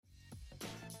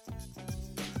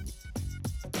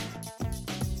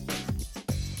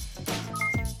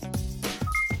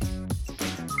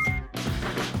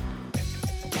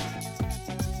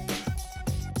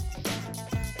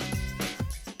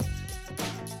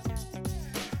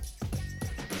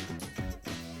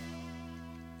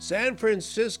San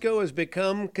Francisco has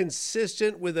become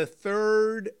consistent with a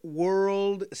third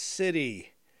world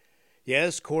city.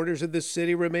 Yes, corners of the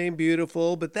city remain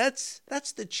beautiful, but that's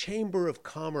the Chamber of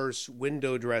Commerce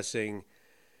window dressing.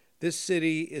 This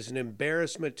city is an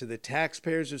embarrassment to the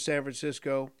taxpayers of San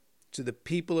Francisco, to the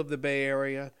people of the Bay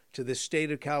Area, to the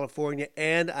state of California,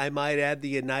 and I might add the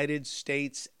United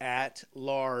States at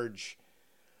large.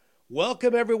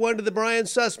 Welcome everyone to the Brian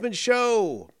Sussman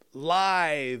Show.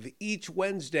 Live each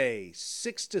Wednesday,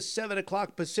 6 to 7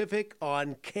 o'clock Pacific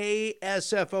on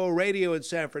KSFO Radio in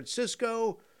San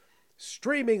Francisco.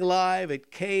 Streaming live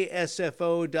at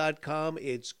KSFO.com.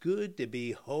 It's good to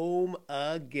be home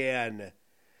again.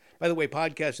 By the way,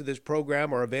 podcasts of this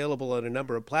program are available on a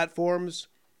number of platforms.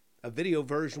 A video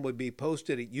version would be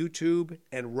posted at YouTube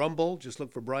and Rumble. Just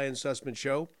look for Brian Sussman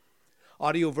Show.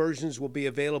 Audio versions will be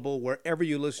available wherever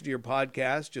you listen to your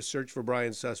podcast. Just search for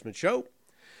Brian Sussman Show.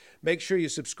 Make sure you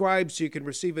subscribe so you can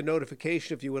receive a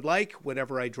notification if you would like.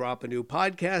 Whenever I drop a new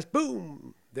podcast,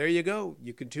 boom, there you go.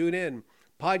 You can tune in.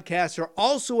 Podcasts are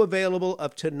also available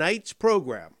of tonight's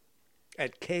program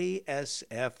at KSFO.com.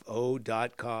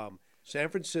 San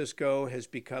Francisco has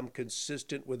become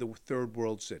consistent with a third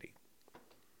world city.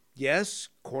 Yes,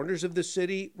 corners of the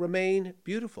city remain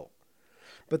beautiful.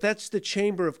 But that's the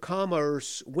Chamber of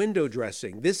Commerce window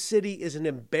dressing. This city is an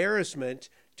embarrassment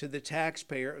to the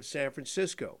taxpayer of San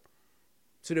Francisco.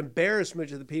 It's an embarrassment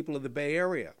to the people of the Bay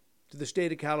Area, to the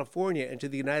state of California, and to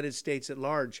the United States at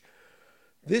large.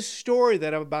 This story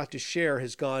that I'm about to share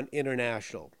has gone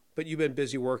international, but you've been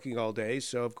busy working all day,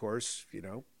 so of course,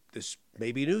 this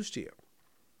may be news to you.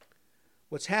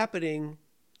 What's happening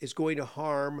is going to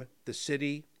harm the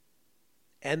city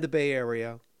and the Bay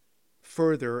Area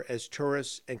further as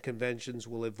tourists and conventions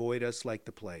will avoid us like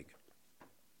the plague.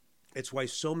 It's why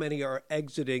so many are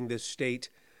exiting this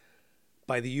state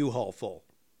by the U-Haul full.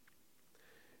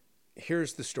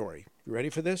 Here's the story. You ready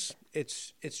for this?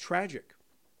 It's tragic.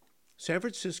 San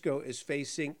Francisco is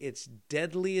facing its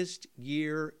deadliest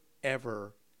year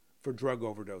ever for drug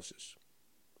overdoses.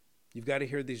 You've got to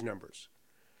hear these numbers.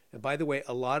 And by the way,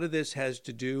 a lot of this has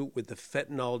to do with the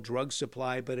fentanyl drug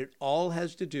supply, but it all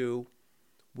has to do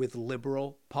with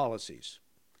liberal policies.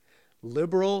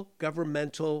 Liberal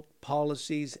governmental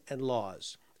policies and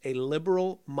laws. A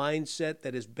liberal mindset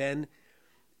that has been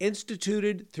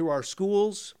instituted through our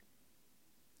schools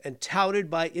and touted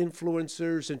by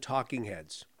influencers and talking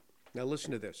heads. Now listen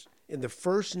to this. In the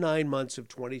first 9 months of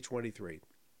 2023,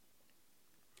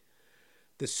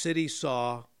 the city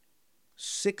saw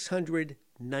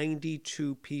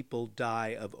 692 people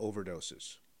die of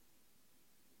overdoses.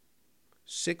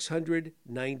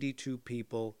 692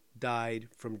 people died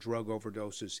from drug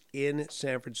overdoses in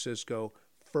San Francisco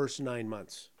first 9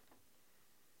 months.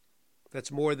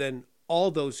 That's more than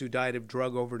all those who died of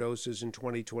drug overdoses in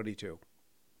 2022.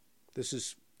 This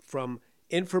is from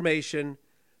information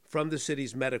from the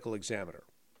city's medical examiner.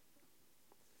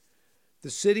 The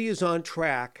city is on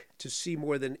track to see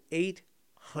more than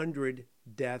 800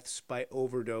 deaths by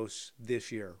overdose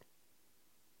this year.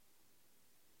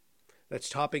 That's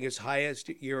topping its highest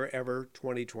year ever,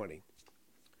 2020.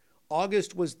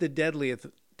 August was the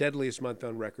deadliest month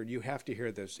on record. You have to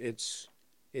hear this. It's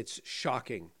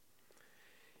shocking.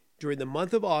 During the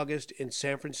month of August in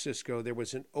San Francisco, there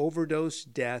was an overdose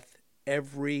death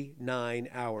every 9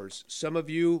 hours. Some of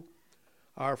you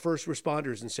are first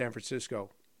responders in San Francisco.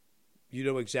 You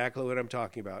know exactly what I'm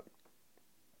talking about.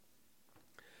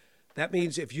 That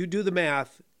means if you do the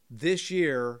math, this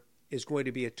year is going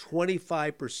to be a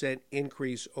 25%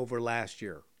 increase over last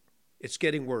year. It's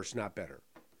getting worse, not better.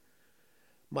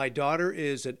 My daughter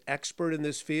is an expert in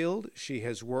this field. She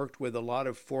has worked with a lot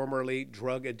of formerly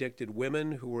drug-addicted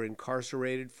women who were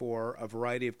incarcerated for a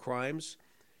variety of crimes.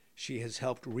 She has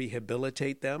helped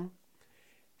rehabilitate them.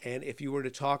 And if you were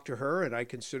to talk to her, and I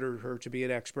consider her to be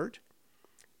an expert,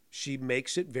 she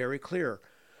makes it very clear.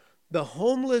 The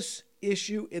homeless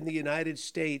issue in the United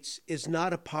States is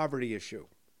not a poverty issue.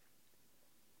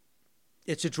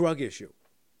 It's a drug issue.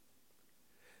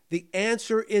 The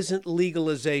answer isn't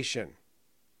legalization.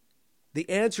 The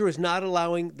answer is not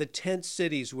allowing the tent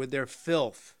cities with their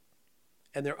filth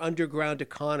and their underground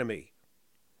economy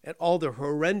and all the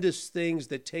horrendous things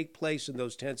that take place in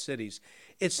those tent cities.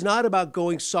 It's not about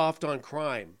going soft on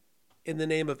crime in the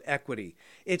name of equity.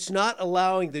 It's not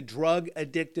allowing the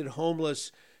drug-addicted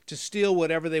homeless to steal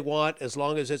whatever they want as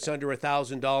long as it's under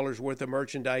 $1,000 worth of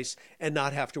merchandise and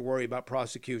not have to worry about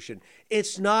prosecution.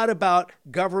 It's not about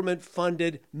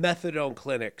government-funded methadone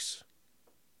clinics.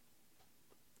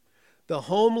 The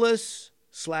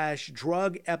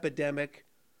homeless/drug epidemic,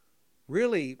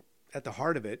 really at the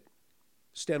heart of it,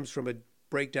 stems from a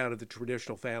breakdown of the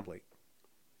traditional family,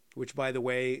 which, by the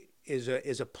way, is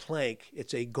a plank.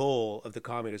 It's a goal of the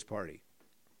Communist Party.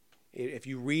 If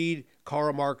you read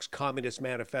Karl Marx's Communist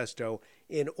Manifesto,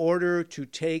 in order to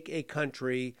take a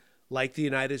country like the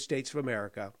United States of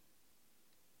America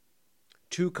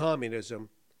to communism,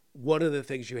 one of the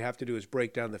things you have to do is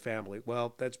break down the family.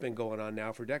 Well, that's been going on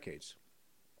now for decades.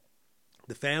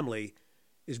 The family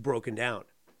is broken down.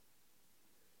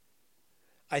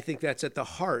 I think that's at the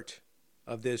heart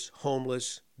of this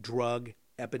homeless drug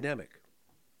epidemic.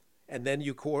 And then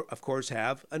you, of course,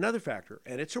 have another factor,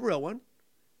 and it's a real one.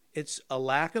 It's a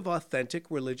lack of authentic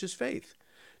religious faith.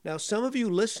 Now, some of you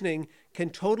listening can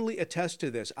totally attest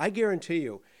to this. I guarantee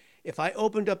you, if I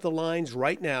opened up the lines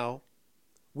right now,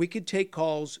 we could take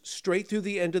calls straight through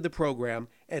the end of the program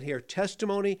and hear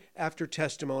testimony after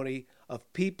testimony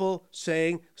of people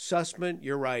saying, Sussman,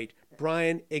 you're right.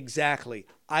 Brian, exactly.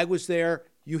 I was there.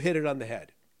 You hit it on the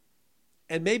head.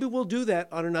 And maybe we'll do that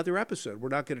on another episode. We're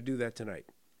not going to do that tonight.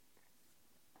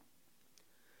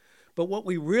 But what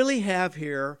we really have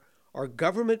here are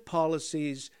government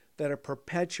policies that are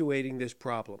perpetuating this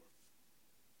problem.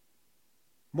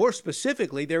 More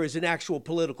specifically, there is an actual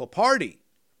political party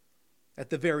at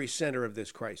the very center of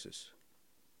this crisis.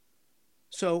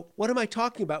 So what am I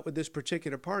talking about with this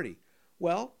particular party?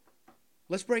 Well,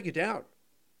 let's break it down.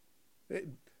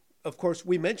 Of course,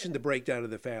 we mentioned the breakdown of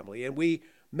the family, and we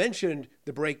mentioned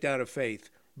the breakdown of faith,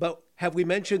 but have we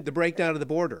mentioned the breakdown of the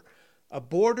border? A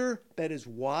border that is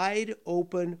wide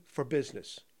open for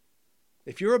business.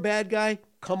 If you're a bad guy,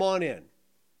 come on in.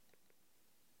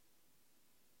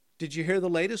 Did you hear the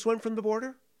latest one from the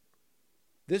border?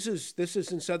 This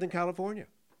is in Southern California,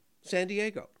 San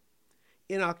Diego.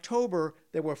 In October,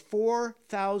 there were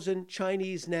 4,000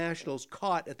 Chinese nationals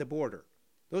caught at the border.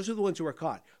 Those are the ones who were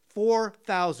caught.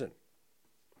 4,000.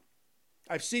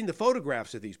 I've seen the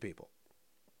photographs of these people.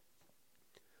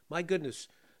 My goodness,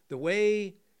 the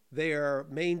way they are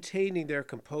maintaining their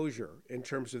composure in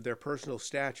terms of their personal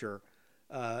stature,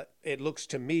 it looks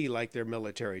to me like they're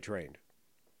military trained.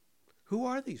 Who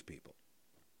are these people?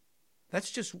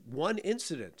 That's just one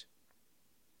incident,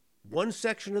 one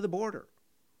section of the border,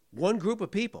 one group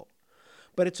of people.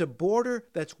 But it's a border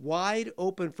that's wide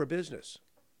open for business.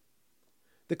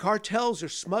 The cartels are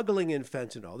smuggling in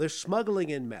fentanyl. They're smuggling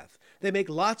in meth. They make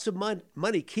lots of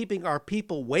money keeping our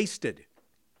people wasted.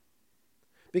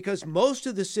 Because most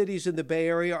of the cities in the Bay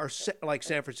Area are like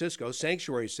San Francisco,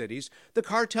 sanctuary cities. The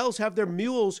cartels have their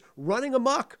mules running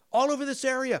amok all over this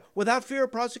area without fear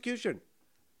of prosecution,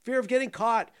 fear of getting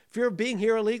caught, fear of being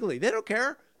here illegally. They don't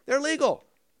care. They're legal.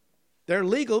 They're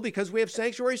legal because we have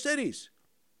sanctuary cities.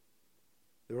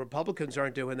 The Republicans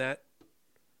aren't doing that.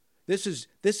 This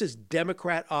is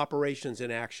Democrat operations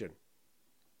in action.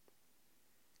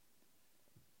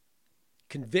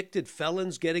 Convicted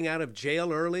felons getting out of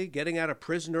jail early, getting out of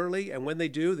prison early, and when they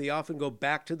do, they often go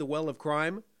back to the well of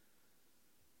crime.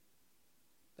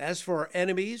 As for our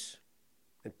enemies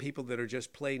and people that are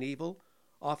just plain evil,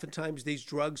 oftentimes these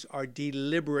drugs are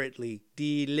deliberately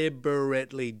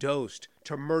dosed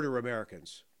to murder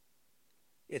Americans.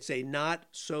 It's a not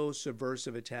so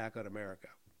subversive attack on America.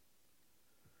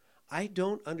 I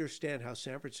don't understand how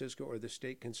San Francisco or the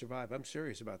state can survive. I'm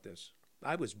serious about this.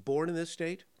 I was born in this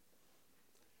state.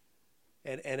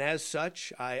 And as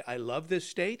such, I love this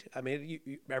state. I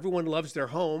mean, everyone loves their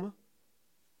home.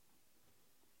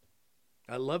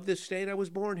 I love this state. I was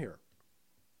born here.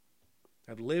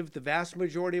 I've lived the vast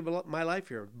majority of my life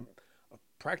here.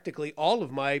 Practically all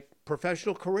of my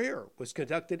professional career was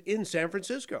conducted in San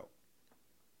Francisco.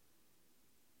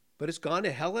 But it's gone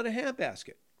to hell in a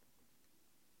handbasket.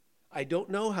 I don't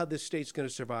know how this state's going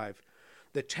to survive.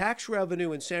 The tax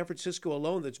revenue in San Francisco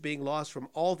alone that's being lost from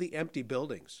all the empty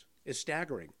buildings is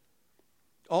staggering.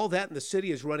 All that, and the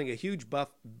city is running a huge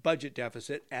budget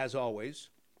deficit, as always.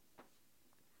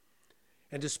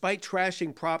 And despite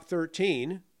trashing Prop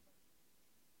 13,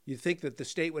 you'd think that the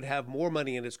state would have more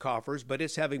money in its coffers, but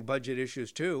it's having budget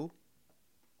issues too.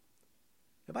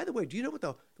 And by the way, do you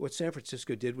know what San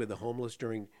Francisco did with the homeless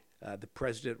during the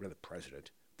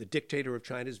dictator of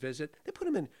China's visit?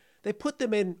 They put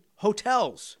them in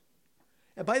hotels.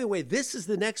 And by the way, this is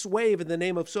the next wave in the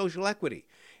name of social equity.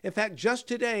 In fact, just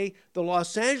today, the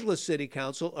Los Angeles City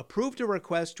Council approved a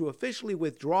request to officially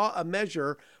withdraw a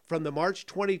measure from the March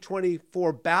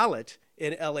 2024 ballot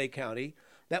in LA County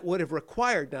that would have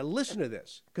required, now listen to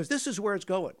this, because this is where it's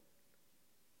going.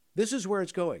 This is where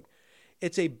it's going.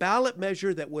 It's a ballot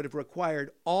measure that would have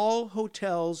required all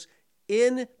hotels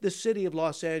in the city of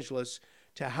Los Angeles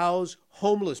to house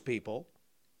homeless people,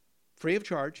 free of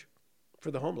charge for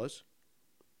the homeless,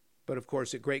 but of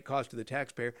course at great cost to the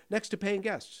taxpayer, next to paying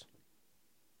guests.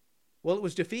 Well, it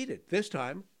was defeated this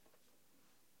time.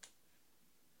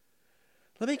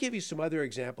 Let me give you some other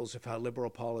examples of how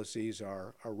liberal policies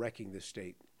are wrecking the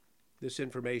state. This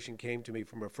information came to me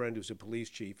from a friend who's a police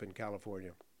chief in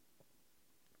California.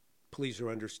 Police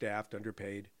are understaffed,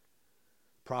 underpaid.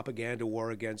 Propaganda war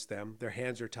against them. Their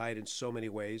hands are tied in so many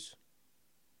ways.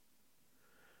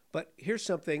 But here's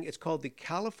something. It's called the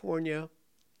California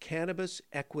Cannabis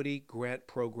Equity Grant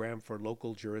Program for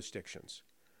local jurisdictions.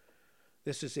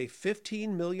 This is a $15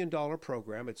 million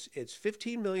program. It's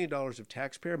 $15 million of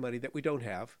taxpayer money that we don't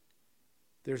have.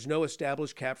 There's no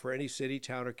established cap for any city,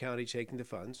 town, or county taking the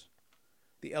funds.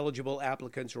 The eligible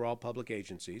applicants are all public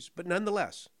agencies. But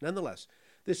nonetheless,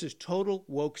 this is total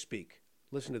woke speak.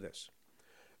 Listen to this.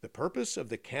 The purpose of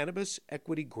the Cannabis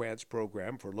Equity Grants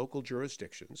Program for local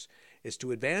jurisdictions is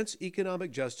to advance economic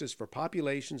justice for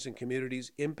populations and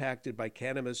communities impacted by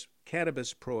cannabis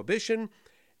prohibition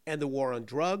and the war on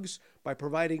drugs by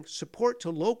providing support to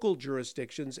local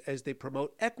jurisdictions as they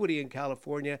promote equity in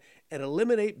California and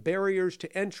eliminate barriers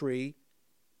to entry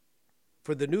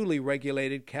for the newly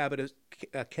regulated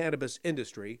cannabis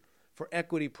industry for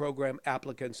equity program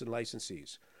applicants and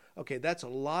licensees. Okay, that's a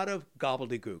lot of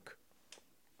gobbledygook.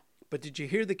 But did you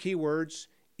hear the key words?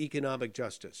 Economic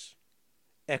justice,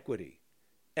 equity,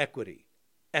 equity,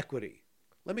 equity.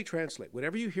 Let me translate.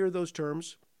 Whenever you hear those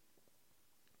terms,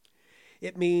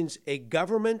 it means a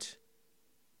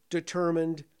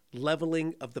government-determined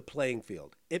leveling of the playing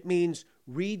field. It means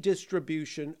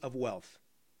redistribution of wealth.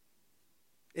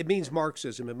 It means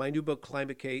Marxism. In my new book,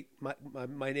 Climate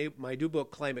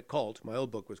Cult, my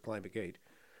old book was Climate Gate.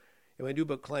 In my new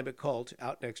book, Climate Cult,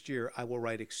 out next year, I will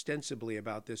write extensively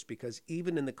about this because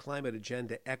even in the climate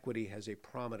agenda, equity has a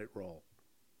prominent role.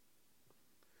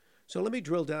 So let me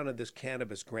drill down on this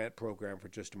cannabis grant program for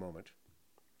just a moment.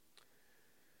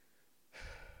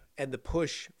 And the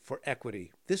push for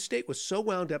equity. This state was so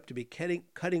wound up to be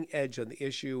cutting edge on the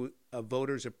issue of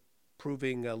voters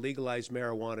approving legalized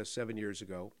marijuana 7 years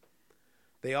ago.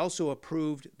 They also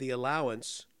approved the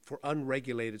allowance for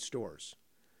unregulated stores.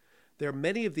 There are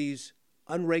many of these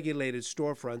unregulated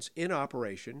storefronts in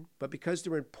operation, but because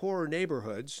they're in poorer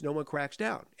neighborhoods, no one cracks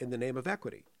down in the name of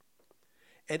equity.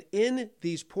 And in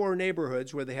these poor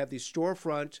neighborhoods where they have these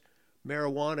storefront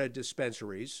marijuana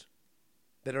dispensaries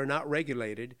that are not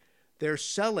regulated, they're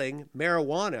selling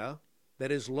marijuana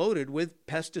that is loaded with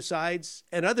pesticides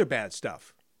and other bad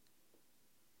stuff.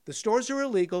 The stores are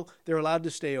illegal. They're allowed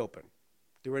to stay open.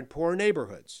 They're in poor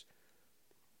neighborhoods.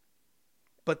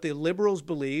 But the liberals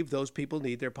believe those people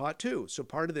need their pot too. So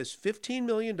part of this $15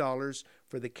 million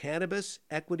for the Cannabis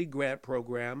Equity Grant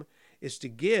Program is to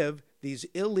give these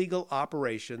illegal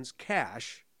operations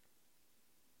cash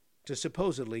to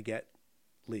supposedly get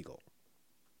legal.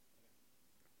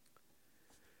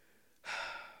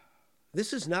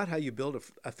 This is not how you build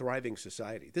a thriving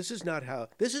society. This is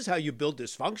how you build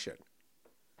dysfunction,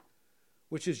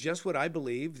 which is just what I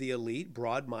believe the elite,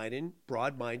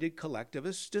 broad-minded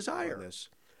collectivists desire. This.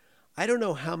 I don't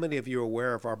know how many of you are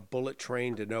aware of our bullet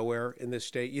train to nowhere in this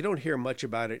state. You don't hear much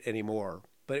about it anymore,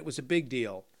 but it was a big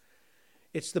deal.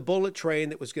 It's the bullet train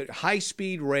that was good,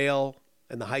 high-speed rail,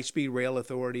 and the High-Speed Rail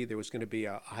Authority. There was going to be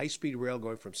a high-speed rail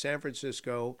going from San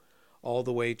Francisco all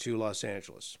the way to Los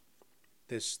Angeles.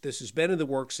 This has been in the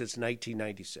works since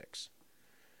 1996.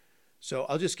 So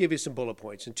I'll just give you some bullet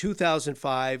points. In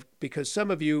 2005, because some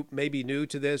of you may be new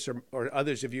to this or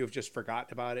others of you have just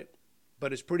forgotten about it,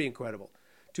 but it's pretty incredible.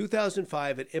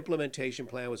 2005, an implementation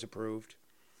plan was approved,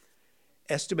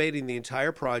 estimating the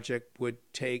entire project would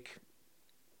take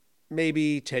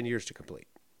maybe 10 years to complete.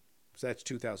 So that's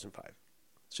 2005.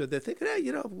 So they're thinking, hey,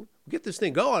 we'll get this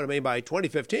thing going. I mean, by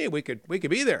 2015, we could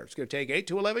be there. It's going to take 8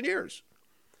 to 11 years.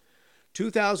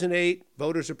 2008,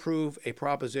 voters approve a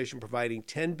proposition providing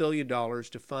 $10 billion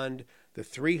to fund the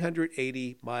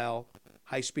 380-mile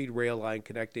high-speed rail line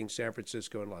connecting San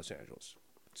Francisco and Los Angeles.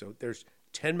 So there's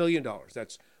 $10 million.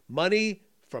 That's money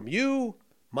from you,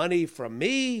 money from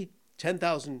me,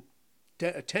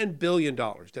 $10 billion.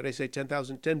 Did I say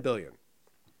 10,000? $10 billion.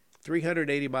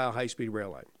 380-mile high-speed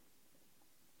rail line.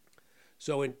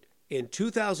 So in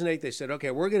 2008, they said,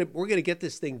 okay, we're gonna get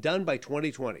this thing done by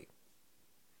 2020.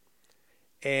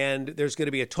 And there's going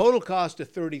to be a total cost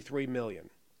of $33 million.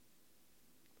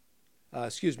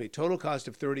 Total cost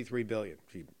of $33 billion.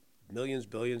 Millions,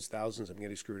 billions, thousands. I'm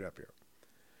getting screwed up here.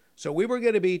 So we were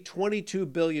going to be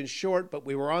 $22 billion short, but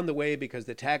we were on the way because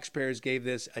the taxpayers gave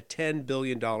this a $10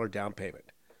 billion down payment.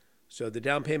 So the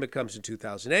down payment comes in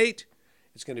 2008.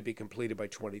 It's going to be completed by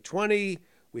 2020.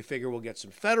 We figure we'll get some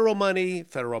federal money.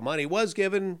 Federal money was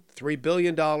given, $3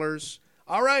 billion.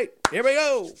 All right, here we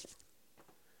go.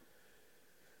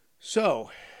 So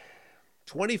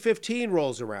 2015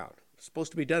 rolls around. It's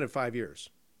supposed to be done in 5 years.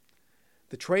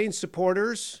 The train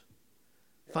supporters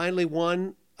finally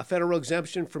won a federal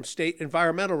exemption from state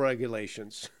environmental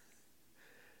regulations.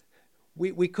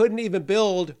 We couldn't even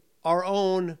build our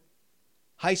own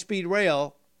high-speed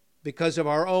rail because of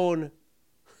our own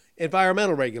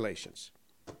environmental regulations.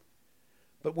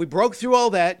 But we broke through all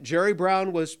that. Jerry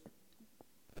Brown was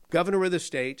governor of the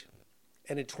state.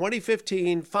 And in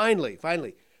 2015, finally,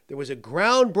 there was a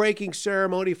groundbreaking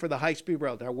ceremony for the high-speed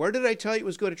rail. Now, where did I tell you it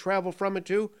was going to travel from and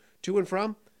to and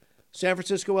from? San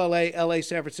Francisco, LA, LA,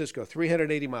 San Francisco,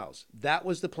 380 miles. That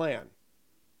was the plan.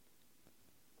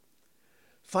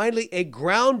 Finally, a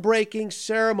groundbreaking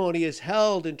ceremony is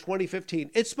held in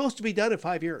 2015. It's supposed to be done in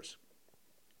 5 years.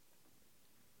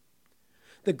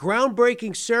 The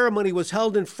groundbreaking ceremony was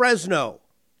held in Fresno.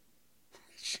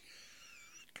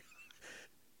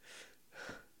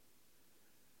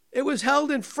 It was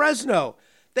held in Fresno.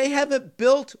 They haven't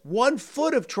built 1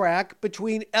 foot of track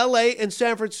between LA and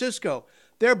San Francisco.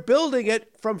 They're building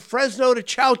it from Fresno to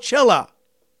Chowchilla.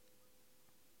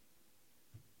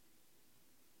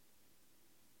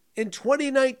 In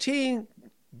 2019,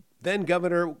 then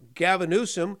Governor Gavin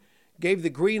Newsom gave the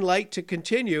green light to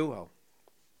continue. Well,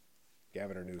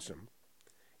 Governor Newsom.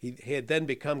 He had then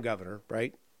become governor,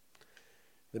 right?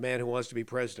 The man who wants to be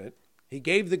president. He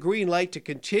gave the green light to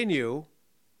continue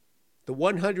the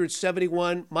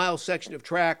 171-mile section of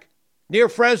track near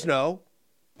Fresno.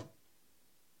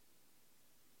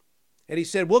 And he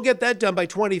said, we'll get that done by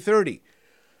 2030.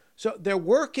 So they're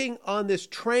working on this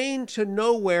train to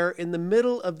nowhere in the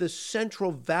middle of the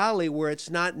Central Valley where it's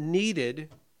not needed.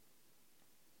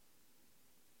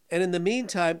 And in the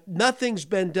meantime, nothing's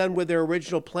been done with their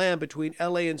original plan between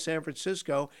LA and San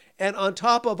Francisco. And on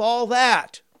top of all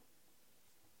that,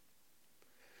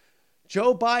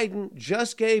 Joe Biden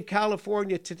just gave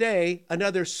California today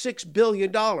another $6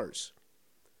 billion.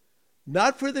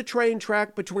 Not for the train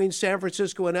track between San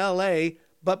Francisco and LA,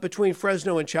 but between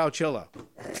Fresno and Chowchilla.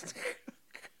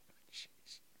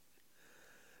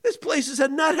 This place is a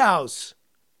nut house.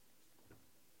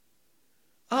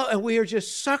 Oh, and we are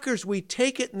just suckers. We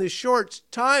take it in the shorts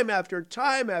time after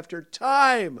time after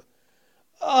time.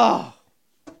 Oh.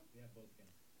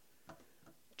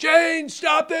 Jane,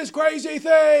 stop this crazy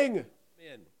thing.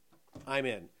 I'm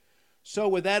in. So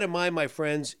with that in mind, my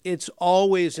friends, it's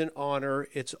always an honor.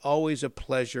 It's always a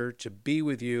pleasure to be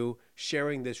with you,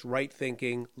 sharing this right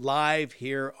thinking live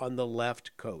here on the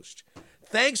left coast.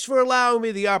 Thanks for allowing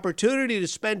me the opportunity to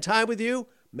spend time with you.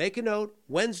 Make a note,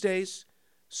 Wednesdays,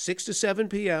 6 to 7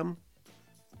 p.m.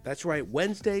 That's right,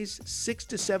 Wednesdays, 6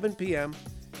 to 7 p.m.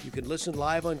 You can listen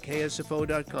live on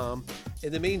KSFO.com.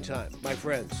 In the meantime, my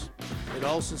friends, in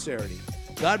all sincerity,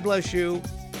 God bless you,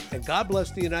 and God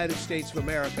bless the United States of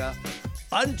America.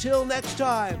 Until next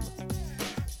time.